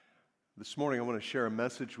This morning I want to share a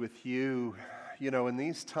message with you. You know, in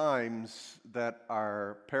these times that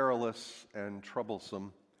are perilous and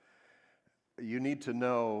troublesome, you need to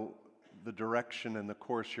know the direction and the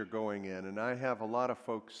course you're going in. And I have a lot of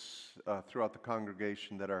folks throughout the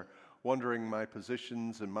congregation that are wondering my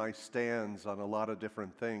positions and my stands on a lot of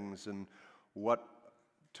different things and what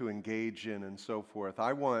to engage in and so forth.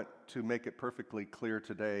 I want to make it perfectly clear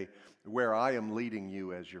today where I am leading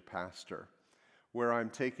you as your pastor, where I'm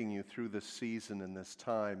taking you through this season and this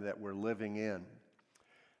time that we're living in.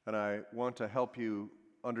 And I want to help you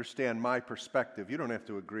understand my perspective. You don't have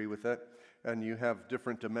to agree with it, and you have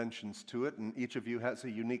different dimensions to it, and each of you has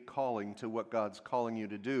a unique calling to what God's calling you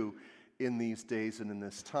to do in these days and in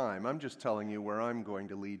this time. I'm just telling you where I'm going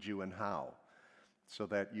to lead you and how, so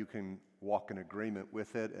that you can walk in agreement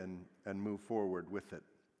with it and move forward with it.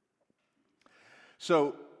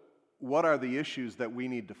 So, what are the issues that we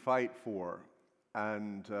need to fight for?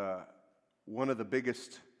 And one of the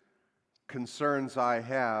biggest concerns I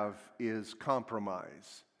have is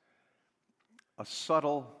compromise. A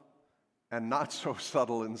subtle and not so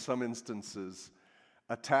subtle in some instances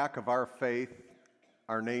attack of our faith,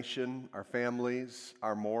 our nation, our families,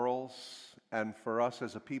 our morals, and for us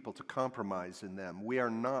as a people to compromise in them. We are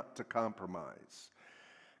not to compromise.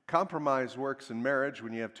 Compromise works in marriage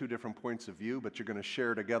when you have two different points of view, but you're going to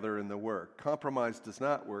share together in the work. Compromise does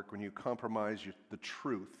not work when you compromise the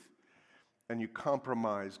truth and you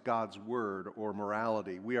compromise God's word or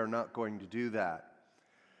morality. We are not going to do that.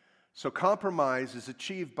 So compromise is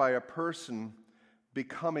achieved by a person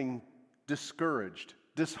becoming discouraged,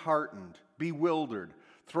 disheartened, bewildered,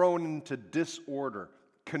 thrown into disorder,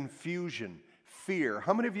 confusion, fear.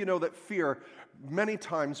 How many of you know that fear many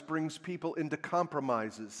times brings people into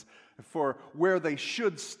compromises for where they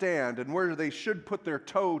should stand and where they should put their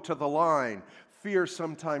toe to the line? Fear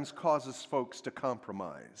sometimes causes folks to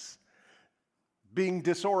compromise. Being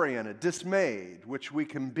disoriented, dismayed, which we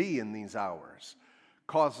can be in these hours,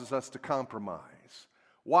 causes us to compromise.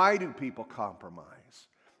 Why do people compromise?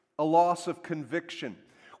 A loss of conviction.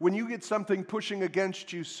 When you get something pushing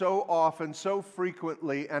against you so often, so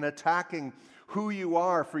frequently, and attacking who you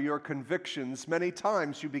are for your convictions, many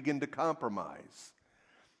times you begin to compromise.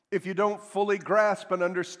 If you don't fully grasp and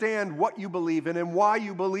understand what you believe in and why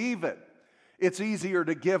you believe it, it's easier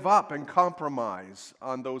to give up and compromise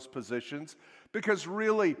on those positions because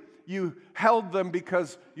really you held them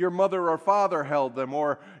because your mother or father held them,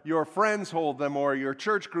 or your friends hold them, or your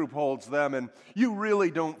church group holds them, and you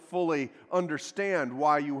really don't fully understand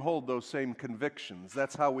why you hold those same convictions.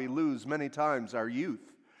 That's how we lose many times our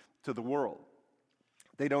youth to the world.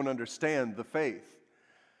 They don't understand the faith.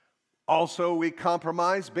 Also, we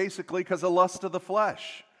compromise basically because of lust of the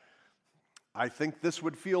flesh. I think this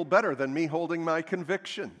would feel better than me holding my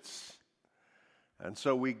convictions. And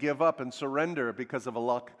so we give up and surrender because of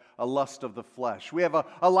a lust of the flesh. We have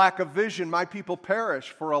a lack of vision. My people perish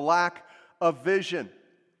for a lack of vision.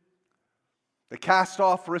 They cast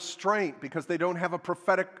off restraint because they don't have a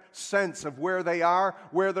prophetic sense of where they are,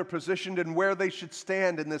 where they're positioned, and where they should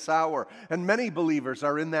stand in this hour. And many believers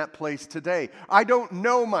are in that place today. I don't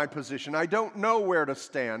know my position. I don't know where to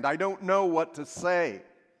stand. I don't know what to say.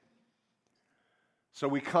 So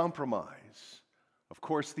we compromise. Of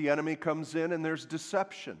course, the enemy comes in and there's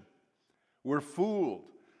deception. We're fooled.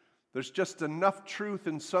 There's just enough truth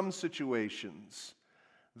in some situations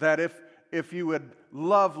that if you would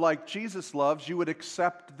love like Jesus loves, you would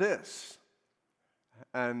accept this.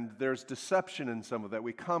 And there's deception in some of that.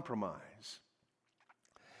 We compromise.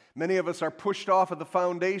 Many of us are pushed off of the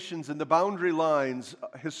foundations and the boundary lines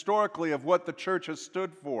historically of what the church has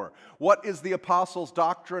stood for. What is the apostles'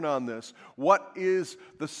 doctrine on this? What is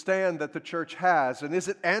the stand that the church has? And is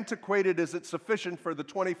it antiquated? Is it sufficient for the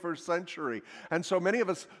 21st century? And so many of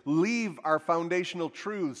us leave our foundational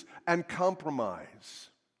truths and compromise.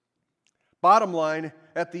 Bottom line,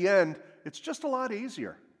 at the end, it's just a lot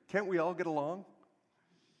easier. Can't we all get along?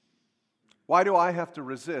 Why do I have to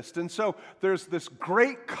resist? And so there's this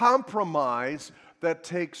great compromise that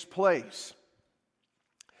takes place.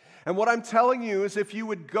 And what I'm telling you is if you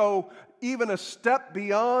would go even a step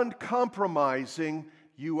beyond compromising,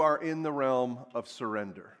 you are in the realm of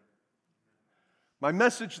surrender. My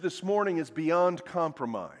message this morning is beyond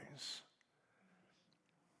compromise.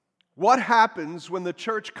 What happens when the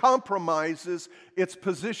church compromises its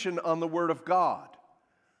position on the Word of God?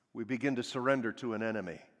 We begin to surrender to an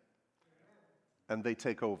enemy, and they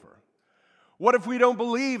take over. What if we don't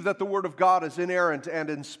believe that the Word of God is inerrant and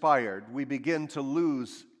inspired? We begin to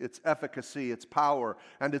lose its efficacy, its power,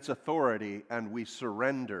 and its authority, and we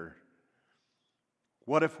surrender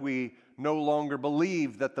What if we no longer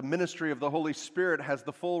believe that the ministry of the Holy Spirit has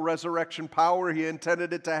the full resurrection power He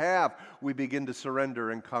intended it to have? We begin to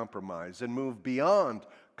surrender and compromise and move beyond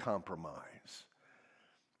compromise.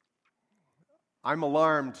 I'm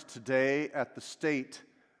alarmed today at the state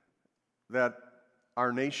that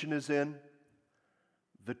our nation is in,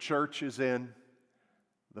 the church is in,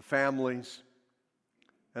 the families,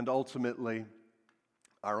 and ultimately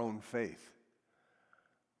our own faith.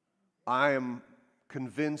 I am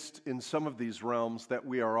convinced in some of these realms that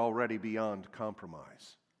we are already beyond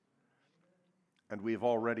compromise, and we have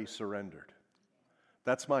already surrendered.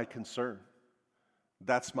 That's my concern.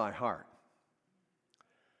 That's my heart.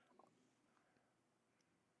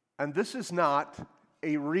 And this is not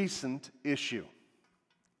a recent issue.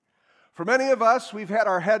 For many of us, we've had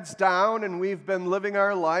our heads down and we've been living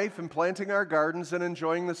our life and planting our gardens and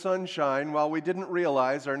enjoying the sunshine while we didn't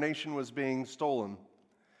realize our nation was being stolen.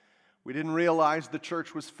 We didn't realize the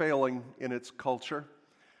church was failing in its culture.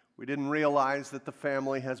 We didn't realize that the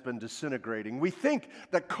family has been disintegrating. We think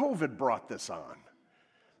that COVID brought this on.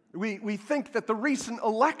 We think that the recent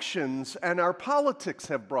elections and our politics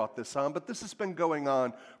have brought this on, but this has been going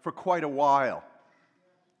on for quite a while.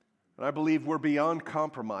 And I believe we're beyond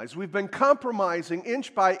compromise. We've been compromising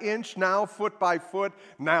inch by inch, now foot by foot,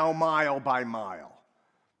 now mile by mile.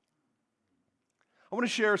 I want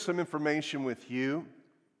to share some information with you.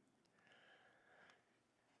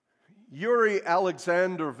 Yuri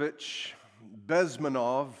Alexandrovich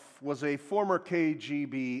Bezmenov was a former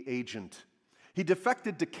KGB agent. He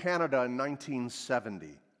defected to Canada in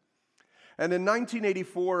 1970. And in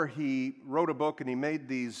 1984, he wrote a book and he made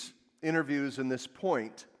these interviews and this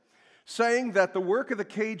point, saying that the work of the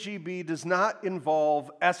KGB does not involve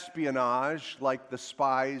espionage like the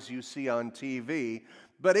spies you see on TV,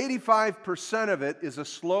 but 85% of it is a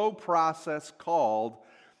slow process called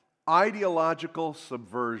ideological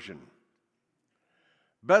subversion.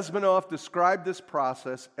 Bezmenov described this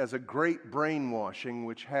process as a great brainwashing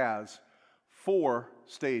which has 4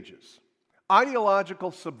 stages.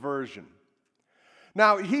 Ideological subversion.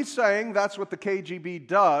 Now, he's saying that's what the KGB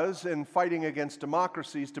does in fighting against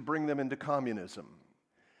democracies to bring them into communism.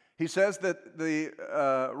 He says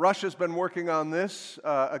that Russia's been working on this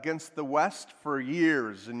against the West for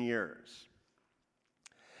years and years.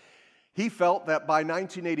 He felt that by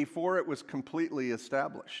 1984 it was completely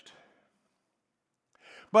established.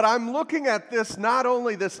 But I'm looking at this, not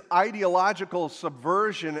only this ideological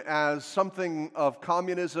subversion as something of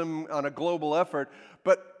communism on a global effort,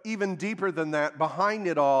 but even deeper than that, behind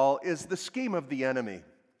it all is the scheme of the enemy,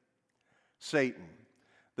 Satan.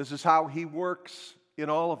 This is how he works in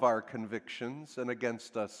all of our convictions and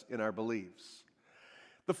against us in our beliefs.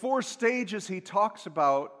 The 4 stages he talks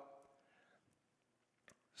about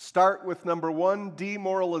start with number 1,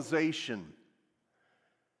 demoralization.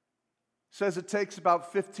 Says it takes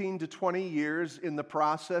about 15 to 20 years in the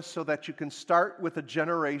process so that you can start with a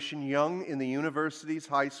generation young in the universities,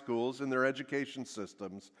 high schools, in their education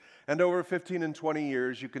systems. And over 15 and 20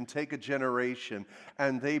 years, you can take a generation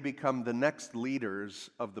and they become the next leaders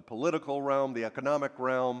of the political realm, the economic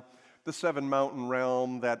realm, the Seven Mountain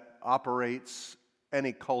realm that operates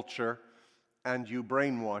any culture, and you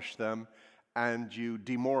brainwash them and you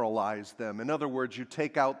demoralize them. In other words, you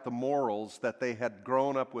take out the morals that they had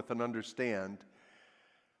grown up with and understand,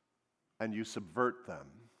 and you subvert them.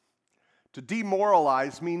 To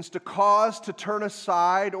demoralize means to cause to turn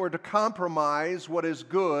aside or to compromise what is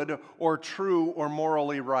good or true or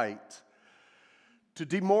morally right. To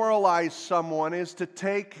demoralize someone is to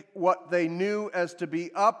take what they knew as to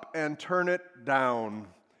be up and turn it down.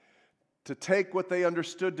 To take what they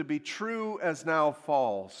understood to be true as now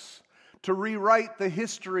false. To rewrite the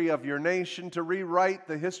history of your nation, to rewrite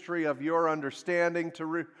the history of your understanding,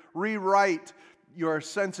 to rewrite your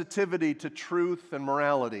sensitivity to truth and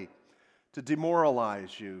morality, to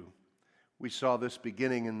demoralize you. We saw this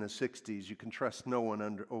beginning in the 60s. You can trust no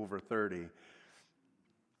one over 30.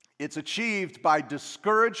 It's achieved by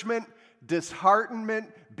discouragement,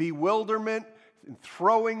 disheartenment, bewilderment,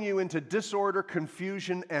 throwing you into disorder,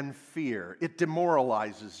 confusion, and fear. It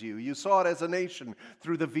demoralizes you. You saw it as a nation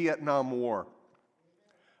through the Vietnam War.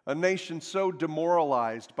 A nation so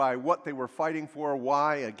demoralized by what they were fighting for,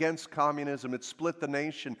 why, against communism. It split the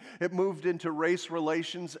nation. It moved into race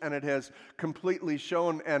relations, and it has completely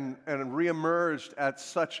shown and reemerged at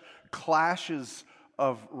such clashes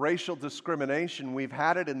of racial discrimination. We've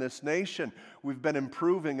had it in this nation. We've been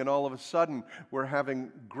improving, and all of a sudden, we're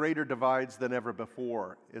having greater divides than ever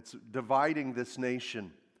before. It's dividing this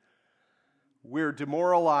nation. We're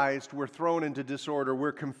demoralized. We're thrown into disorder.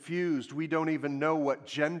 We're confused. We don't even know what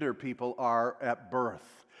gender people are at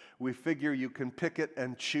birth. we figure you can pick it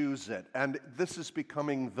and choose it. And this is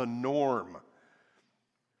becoming the norm.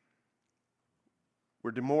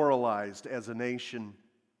 We're demoralized as a nation.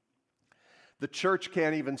 The church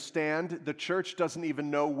can't even stand. The church doesn't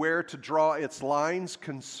even know where to draw its lines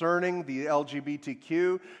concerning the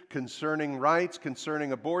LGBTQ, concerning rights,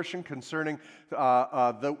 concerning abortion, concerning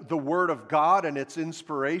the Word of God and its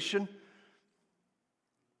inspiration.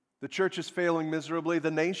 The church is failing miserably.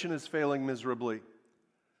 The nation is failing miserably.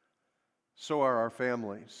 So are our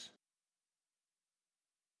families.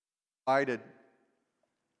 Divided.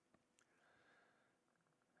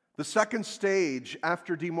 The second stage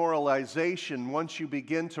after demoralization, once you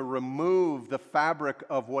begin to remove the fabric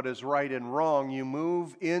of what is right and wrong, you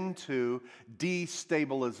move into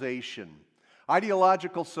destabilization.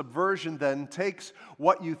 Ideological subversion then takes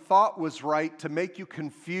what you thought was right to make you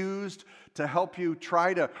confused, to help you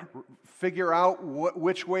try to figure out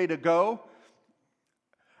which way to go,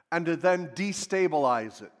 and to then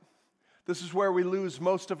destabilize it. This is where we lose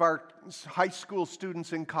most of our high school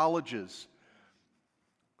students in colleges.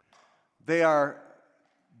 They are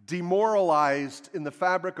demoralized in the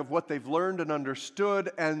fabric of what they've learned and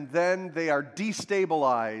understood, and then they are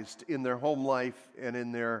destabilized in their home life and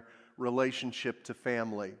in their relationship to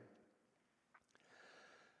family.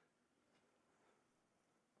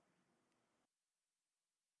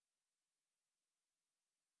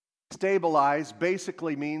 Stabilize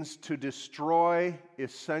basically means to destroy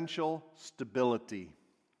essential stability.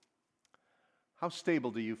 How stable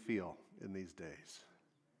do you feel in these days?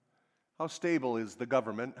 How stable is the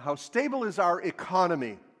government? How stable is our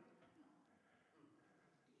economy?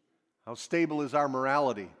 How stable is our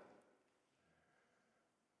morality?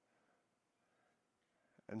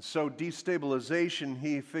 And so destabilization,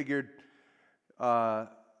 he figured,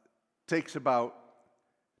 takes about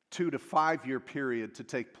 2 to 5 year period to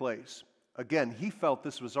take place. Again, he felt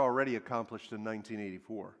this was already accomplished in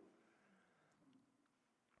 1984.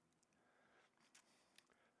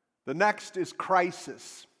 The next is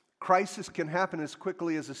crisis. Crisis can happen as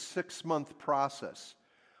quickly as a 6-month process.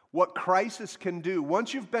 What crisis can do,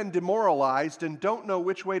 once you've been demoralized and don't know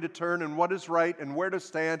which way to turn and what is right and where to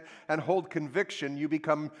stand and hold conviction, you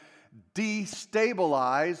become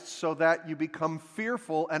destabilized so that you become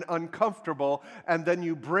fearful and uncomfortable, and then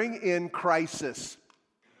you bring in crisis.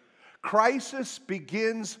 Crisis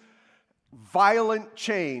begins violent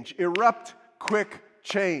change, erupt quick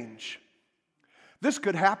change. This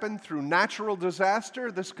could happen through natural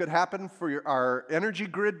disaster. This could happen for our energy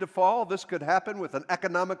grid to fall. This could happen with an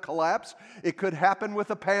economic collapse. It could happen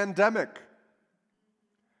with a pandemic.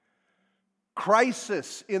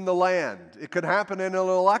 Crisis in the land. It could happen in an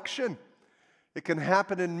election. It can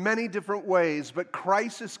happen in many different ways, but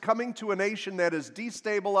crisis coming to a nation that is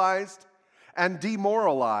destabilized and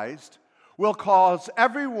demoralized will cause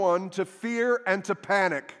everyone to fear and to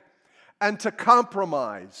panic and to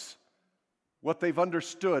compromise what they've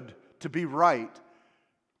understood to be right.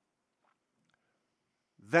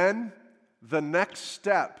 Then the next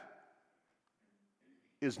step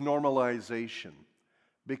is normalization,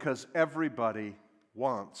 because everybody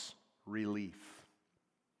wants relief.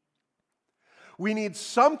 We need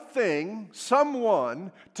something,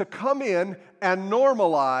 someone to come in and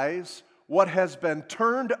normalize what has been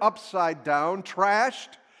turned upside down,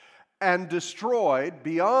 trashed, and destroyed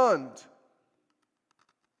beyond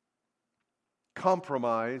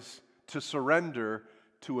compromise, to surrender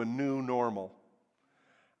to a new normal.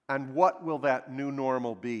 And what will that new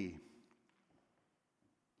normal be?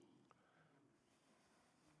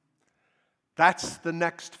 That's the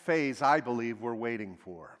next phase I believe we're waiting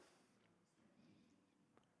for.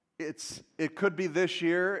 It could be this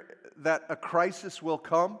year that a crisis will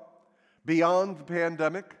come beyond the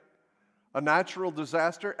pandemic, a natural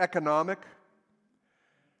disaster, economic,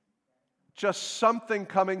 just something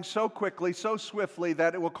coming so quickly, so swiftly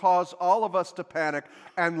that it will cause all of us to panic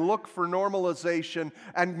and look for normalization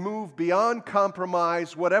and move beyond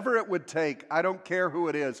compromise, whatever it would take. I don't care who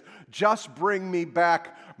it is. Just bring me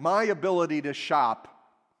back my ability to shop,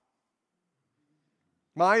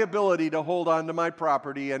 my ability to hold on to my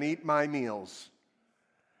property and eat my meals.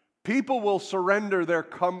 People will surrender their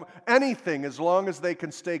anything as long as they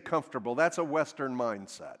can stay comfortable. That's a Western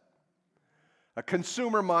mindset. A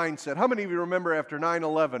consumer mindset. How many of you remember after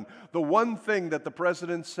 9/11, the one thing that the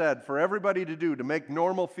president said for everybody to do to make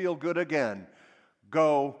normal feel good again?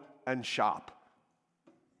 Go and shop.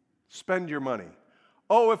 Spend your money.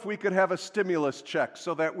 Oh, if we could have a stimulus check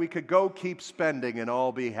so that we could go keep spending and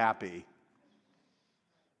all be happy.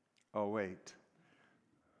 Oh, wait.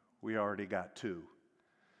 We already got 2.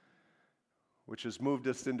 which has moved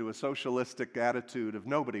us into a socialistic attitude of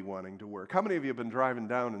nobody wanting to work. How many of you have been driving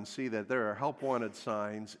down and see that there are help wanted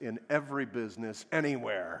signs in every business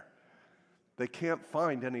anywhere? They can't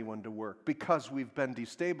find anyone to work because we've been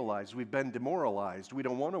destabilized, we've been demoralized, we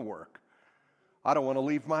don't want to work. I don't want to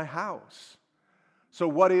leave my house. So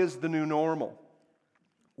what is the new normal?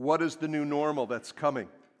 What is the new normal that's coming?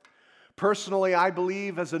 Personally, I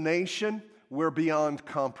believe as a nation, we're beyond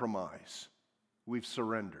compromise. We've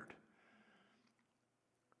surrendered.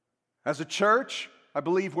 As a church, I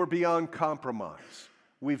believe we're beyond compromise.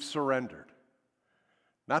 We've surrendered.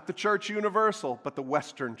 Not the church universal, but the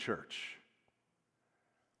Western church.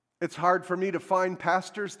 It's hard for me to find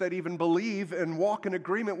pastors that even believe and walk in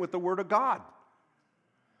agreement with the Word of God.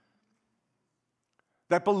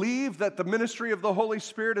 That believe that the ministry of the Holy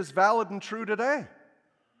Spirit is valid and true today.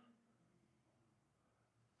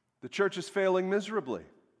 The church is failing miserably.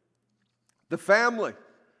 The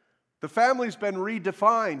family's been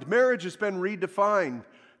redefined. Marriage has been redefined.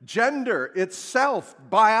 Gender itself,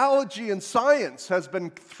 biology and science has been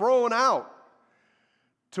thrown out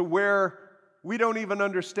to where we don't even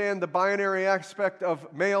understand the binary aspect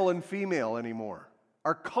of male and female anymore.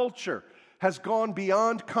 Our culture has gone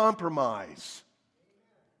beyond compromise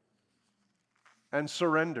and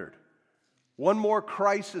surrendered. One more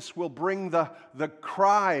crisis will bring the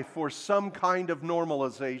cry for some kind of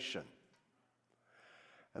normalization.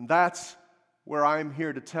 And that's where I'm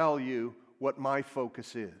here to tell you what my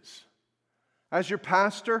focus is. As your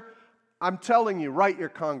pastor, I'm telling you, write your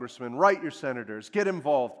congressmen, write your senators, get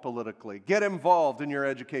involved politically, get involved in your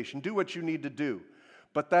education, do what you need to do.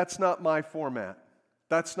 But that's not my format.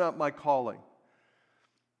 That's not my calling.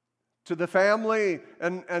 To the family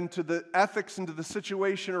and to the ethics and to the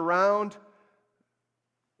situation around,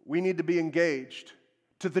 we need to be engaged.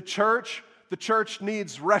 To the church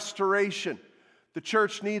needs restoration. The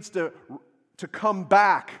church needs to come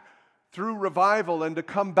back through revival and to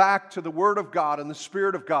come back to the Word of God and the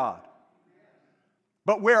Spirit of God.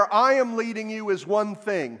 But where I am leading you is one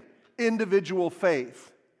thing: individual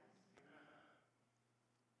faith.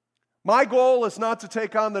 My goal is not to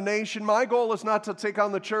take on the nation. My goal is not to take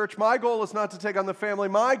on the church. My goal is not to take on the family.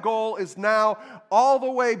 My goal is now all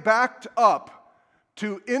the way backed up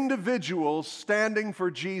to individuals standing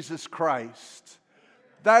for Jesus Christ.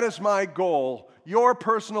 That is my goal, your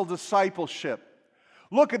personal discipleship.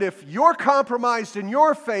 Look at, if you're compromised in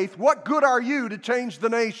your faith, what good are you to change the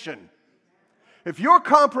nation? If you're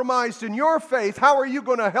compromised in your faith, how are you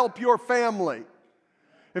going to help your family?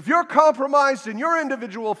 If you're compromised in your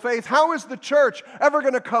individual faith, how is the church ever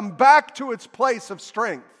going to come back to its place of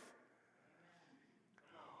strength?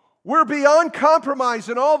 We're beyond compromise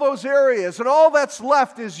in all those areas, and all that's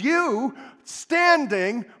left is you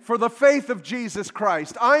standing for the faith of Jesus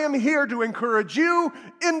Christ. I am here to encourage you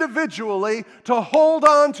individually to hold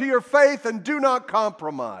on to your faith and do not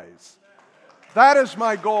compromise. That is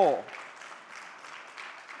my goal.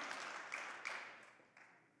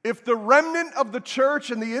 If the remnant of the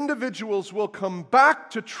church and the individuals will come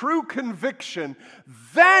back to true conviction,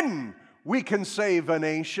 then we can save a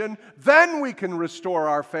nation, then we can restore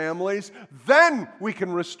our families, then we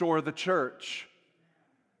can restore the church.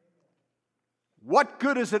 What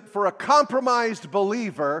good is it for a compromised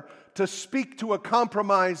believer to speak to a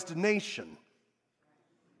compromised nation?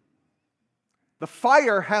 The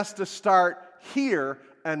fire has to start here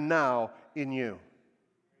and now in you.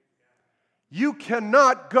 You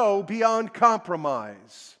cannot go beyond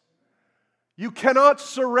compromise. You cannot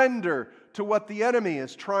surrender to what the enemy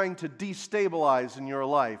is trying to destabilize in your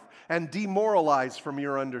life and demoralize from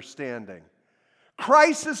your understanding.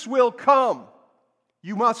 Crisis will come.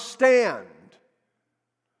 You must stand.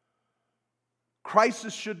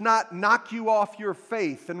 Crisis should not knock you off your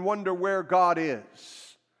faith and wonder where God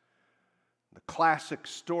is. The classic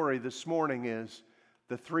story this morning is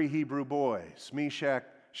the three Hebrew boys, Meshach,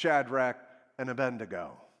 Shadrach, and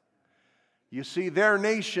Abednego. You see, their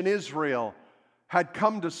nation, Israel, had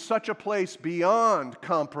come to such a place beyond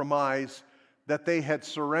compromise that they had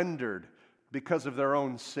surrendered because of their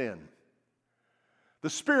own sin. The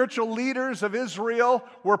spiritual leaders of Israel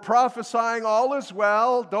were prophesying, all is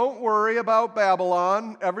well, don't worry about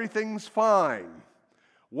Babylon, everything's fine.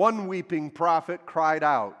 One weeping prophet cried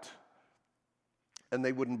out, and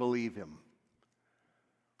they wouldn't believe him.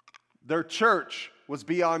 Their church was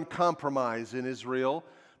beyond compromise in Israel.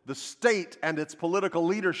 The state and its political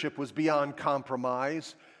leadership was beyond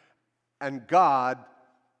compromise, and God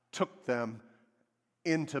took them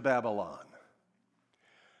into Babylon.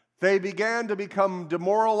 They began to become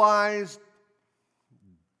demoralized.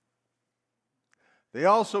 They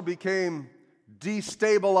also became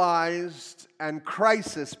destabilized, and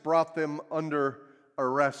crisis brought them under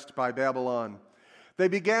arrest by Babylon. They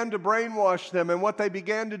began to brainwash them, and what they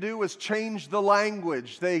began to do was change the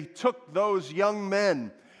language. They took those young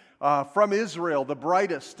men from Israel, the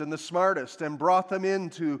brightest and the smartest, and brought them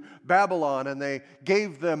into Babylon, and they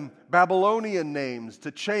gave them Babylonian names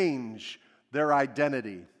to change their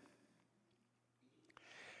identity.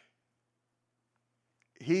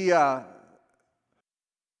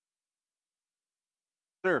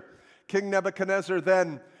 King Nebuchadnezzar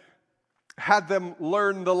then had them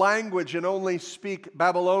learn the language and only speak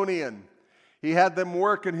Babylonian. He had them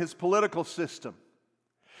work in his political system.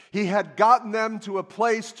 He had gotten them to a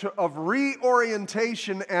place of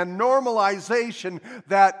reorientation and normalization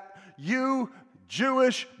that you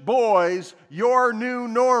Jewish boys, your new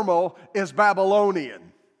normal is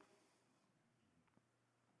Babylonian.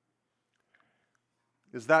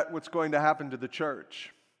 Is that what's going to happen to the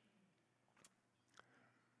church?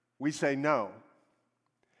 We say no.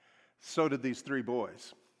 So did these three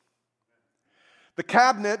boys. The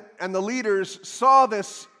cabinet and the leaders saw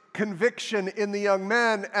this conviction in the young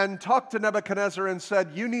men and talked to Nebuchadnezzar and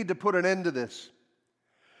said, you need to put an end to this.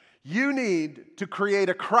 You need to create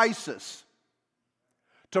a crisis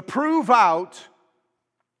to prove out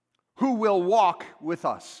who will walk with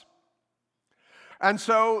us. And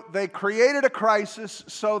so they created a crisis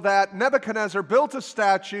so that Nebuchadnezzar built a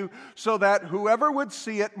statue so that whoever would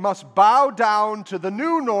see it must bow down to the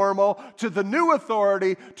new normal, to the new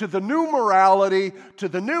authority, to the new morality, to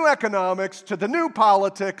the new economics, to the new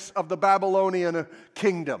politics of the Babylonian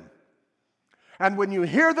kingdom. And when you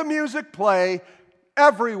hear the music play,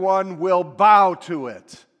 everyone will bow to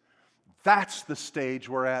it. That's the stage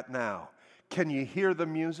we're at now. Can you hear the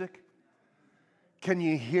music? Can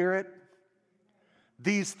you hear it?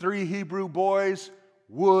 These three Hebrew boys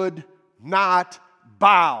would not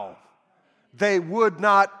bow. They would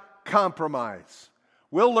not compromise.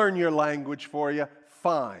 We'll learn your language for you.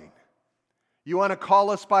 Fine. You want to call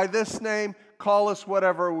us by this name? Call us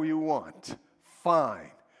whatever you want. Fine.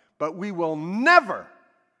 But we will never,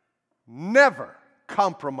 never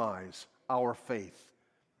compromise our faith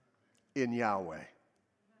in Yahweh.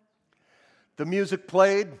 The music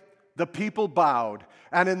played. The people bowed,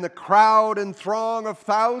 and in the crowd and throng of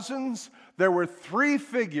thousands, there were three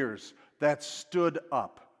figures that stood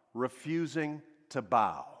up, refusing to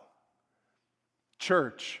bow.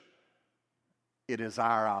 Church, it is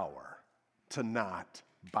our hour to not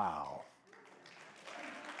bow.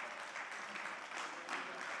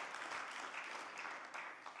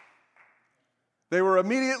 They were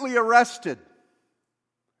immediately arrested.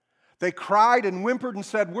 They cried and whimpered and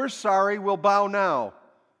said, "We're sorry, we'll bow now."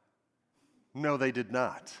 No, they did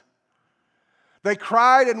not. They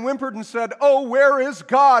cried and whimpered and said, "Oh, where is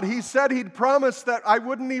God? He said He'd promised that I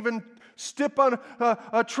wouldn't even trip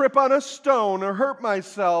on a stone or hurt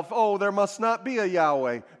myself. Oh, there must not be a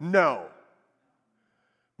Yahweh." No.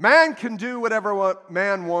 Man can do whatever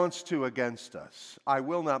man wants to against us. I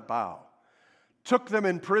will not bow. Took them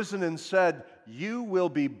in prison and said, "You will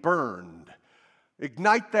be burned.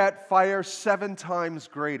 Ignite that fire 7 times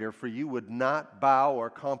greater, for you would not bow or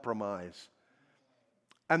compromise."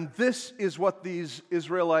 And this is what these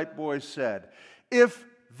Israelite boys said. "If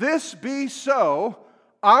this be so,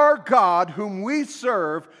 our God, whom we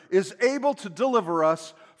serve, is able to deliver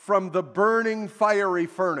us from the burning fiery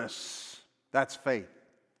furnace." That's faith.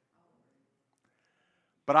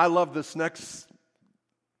 But I love this next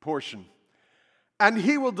portion. "And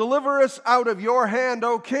He will deliver us out of your hand,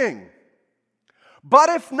 O king. But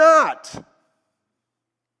if not,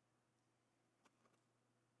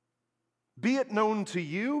 be it known to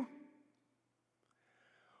you,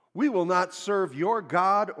 we will not serve your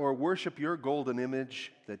God or worship your golden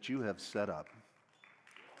image that you have set up."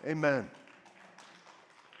 Amen.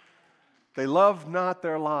 They loved not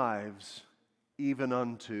their lives even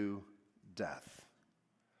unto death.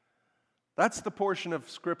 That's the portion of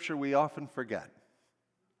Scripture we often forget.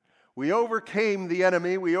 We overcame the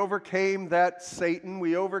enemy, we overcame that Satan,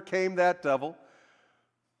 we overcame that devil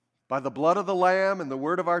by the blood of the Lamb and the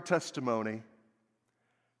word of our testimony,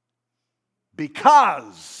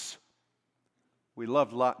 because we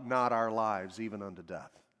loved not our lives even unto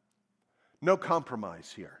death. No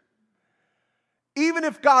compromise here. Even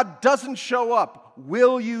if God doesn't show up,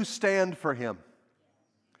 will you stand for Him?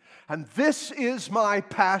 And this is my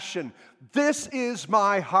passion. This is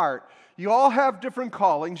my heart. You all have different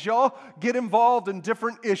callings. You all get involved in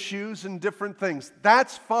different issues and different things.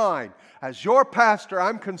 That's fine. As your pastor,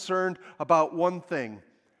 I'm concerned about one thing: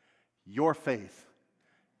 your faith,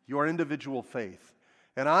 your individual faith.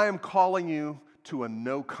 And I am calling you to a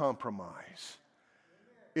no compromise.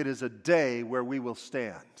 it is a day where we will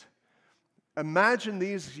stand. Imagine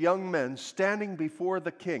these young men standing before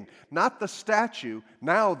the king. Not the statue,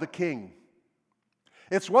 now the king.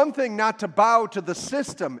 It's one thing not to bow to the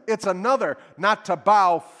system. It's another not to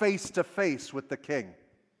bow face to face with the king.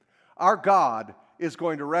 Our God is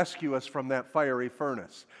going to rescue us from that fiery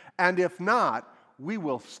furnace. And if not, we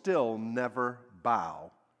will still never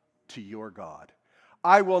bow to your God.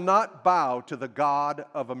 I will not bow to the God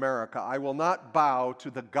of America. I will not bow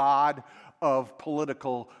to the God of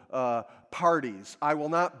political parties. I will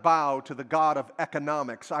not bow to the God of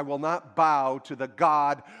economics. I will not bow to the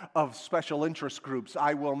God of special interest groups.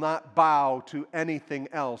 I will not bow to anything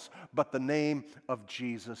else but the name of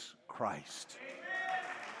Jesus Christ.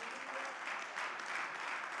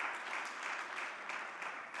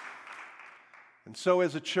 And so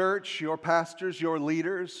as a church, your pastors, your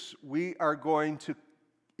leaders, we are going to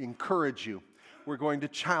encourage you. We're going to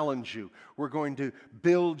challenge you. We're going to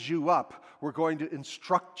build you up. We're going to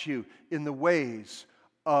instruct you in the ways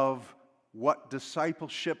of what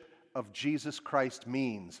discipleship of Jesus Christ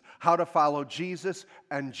means, how to follow Jesus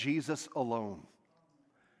and Jesus alone.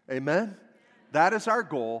 Amen? That is our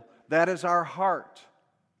goal. That is our heart.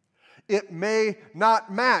 It may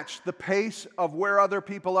not match the pace of where other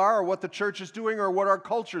people are or what the church is doing or what our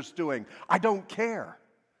culture's doing. I don't care.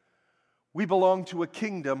 We belong to a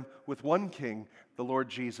kingdom with one king, the Lord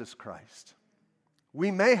Jesus Christ. We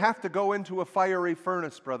may have to go into a fiery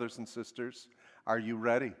furnace, brothers and sisters. Are you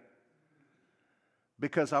ready?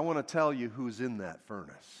 Because I want to tell you who's in that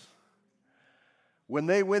furnace. When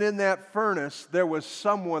they went in that furnace, there was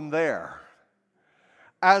someone there.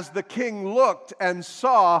 As the king looked and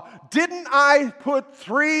saw, didn't I put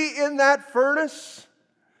 3 in that furnace?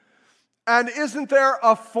 And isn't there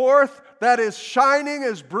a 4th that is shining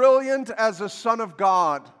as brilliant as the Son of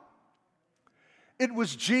God? It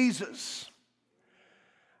was Jesus.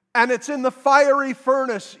 And it's in the fiery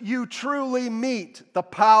furnace you truly meet the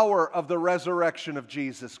power of the resurrection of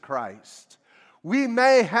Jesus Christ. We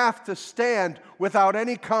may have to stand without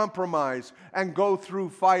any compromise and go through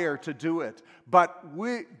fire to do it, but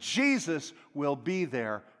Jesus will be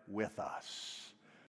there with us.